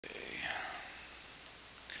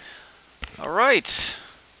Alright,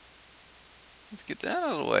 let's get that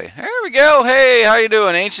out of the way. There we go. Hey, how you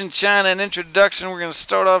doing? Ancient China, an introduction. We're going to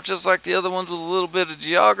start off just like the other ones with a little bit of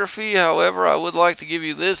geography. However, I would like to give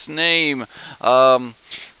you this name well,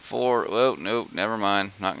 no, never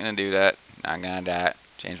mind. Not going to do that. Not going to do that.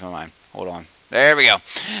 Change my mind. Hold on. There we go.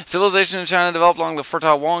 Civilization in China developed along the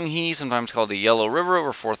fertile Huange, sometimes called the Yellow River,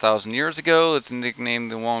 over 4,000 years ago. It's nicknamed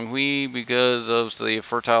the Huange because of the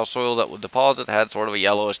fertile soil that would deposit had sort of a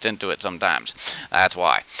yellowish tint to it sometimes. That's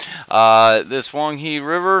why. This Huange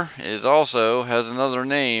River has another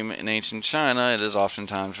name in ancient China. It is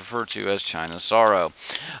oftentimes referred to as China's Sorrow.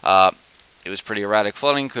 It was pretty erratic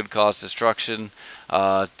flooding, could cause destruction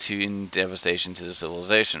and devastation to the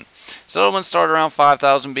civilization. Settlements started around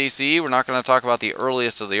 5000 BCE. We're not going to talk about the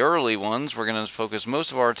earliest of the early ones. We're going to focus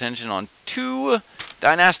most of our attention on two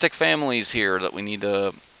dynastic families here that we need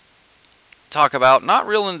to talk about. Not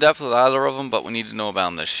real in depth with either of them, but we need to know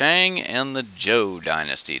about the Shang and the Zhou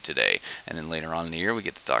dynasty today. And then later on in the year, we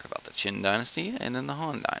get to talk about the Qin dynasty and then the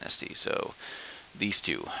Han dynasty. So these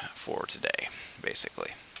two for today,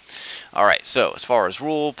 basically. Alright, so as far as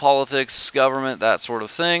rule, politics, government, that sort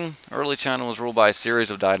of thing, early China was ruled by a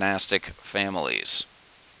series of dynastic families.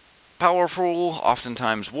 Powerful,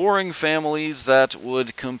 oftentimes warring families that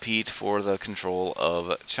would compete for the control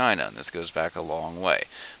of China. And this goes back a long way.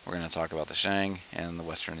 We're going to talk about the Shang and the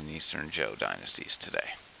Western and Eastern Zhou dynasties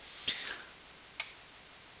today.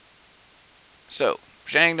 So,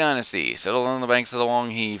 Shang Dynasty, settled on the banks of the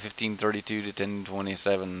Huanghe, 1532 to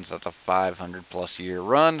 1027, so that's a 500-plus year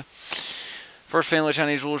run. First family of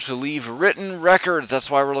Chinese rulers to leave written records,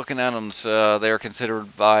 that's why we're looking at them. So, they are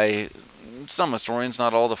considered by some historians,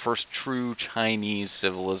 not all, the first true Chinese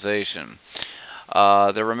civilization.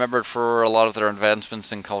 They're remembered for a lot of their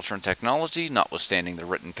advancements in culture and technology, notwithstanding the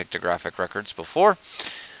written pictographic records before.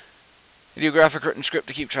 Ideographic written script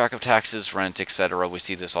to keep track of taxes, rent, etc. We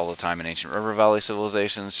see this all the time in ancient river valley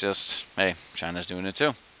civilizations. Just, hey, China's doing it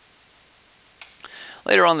too.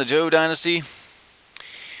 Later on, the Zhou dynasty,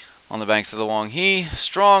 on the banks of the Huanghe,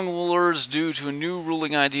 strong rulers due to a new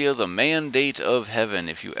ruling idea, the mandate of heaven.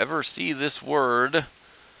 If you ever see this word,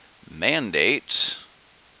 mandate,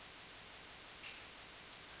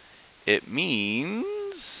 it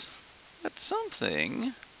means that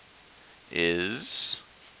something is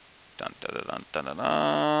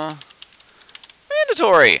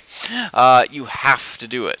mandatory. You have to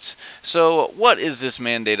do it. So what is this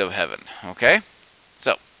mandate of heaven? Okay,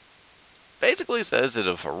 so basically says that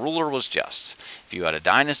if a ruler was just, if you had a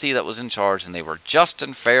dynasty that was in charge and they were just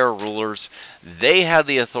and fair rulers, they had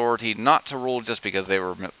the authority not to rule just because they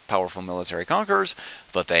were powerful military conquerors,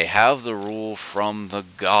 but they have the rule from the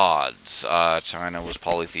gods. China was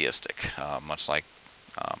polytheistic, much like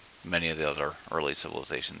many of the other early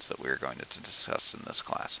civilizations that we are going to discuss in this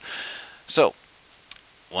class. So,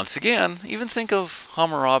 once again, even think of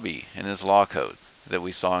Hammurabi and his law code that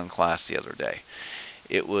we saw in class the other day.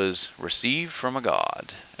 It was received from a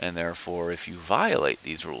god, and therefore if you violate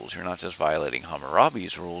these rules, you're not just violating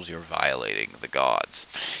Hammurabi's rules, you're violating the gods.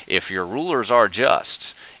 If your rulers are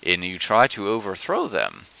just, and you try to overthrow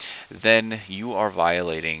them, then you are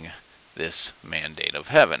violating this mandate of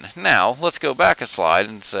heaven. Now, let's go back a slide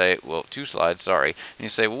and say, well, 2 slides, sorry, and you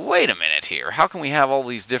say, well, wait a minute here, how can we have all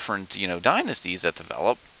these different, dynasties that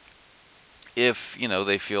develop if,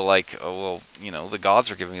 they feel like, oh, well, the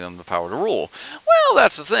gods are giving them the power to rule? Well,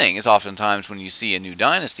 that's the thing, is oftentimes when you see a new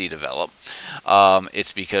dynasty develop,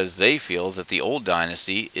 it's because they feel that the old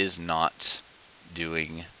dynasty is not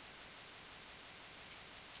doing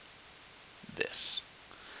this.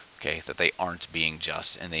 Okay, that they aren't being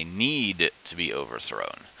just and they need to be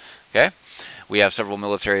overthrown. Okay, we have several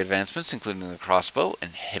military advancements, including the crossbow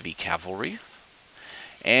and heavy cavalry.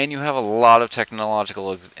 And you have a lot of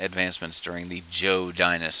technological advancements during the Zhou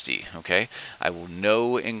dynasty. Okay, I will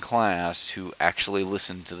know in class who actually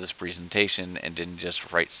listened to this presentation and didn't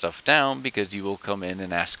just write stuff down, because you will come in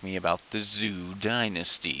and ask me about the Zhou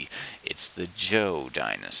dynasty. It's the Zhou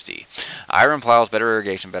dynasty. Iron plows, better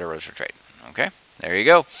irrigation, better roads for trade. Okay. There you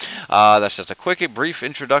go. That's just a quick, brief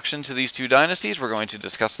introduction to these two dynasties. We're going to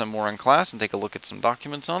discuss them more in class and take a look at some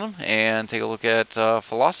documents on them and take a look at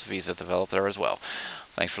philosophies that develop there as well.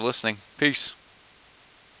 Thanks for listening. Peace.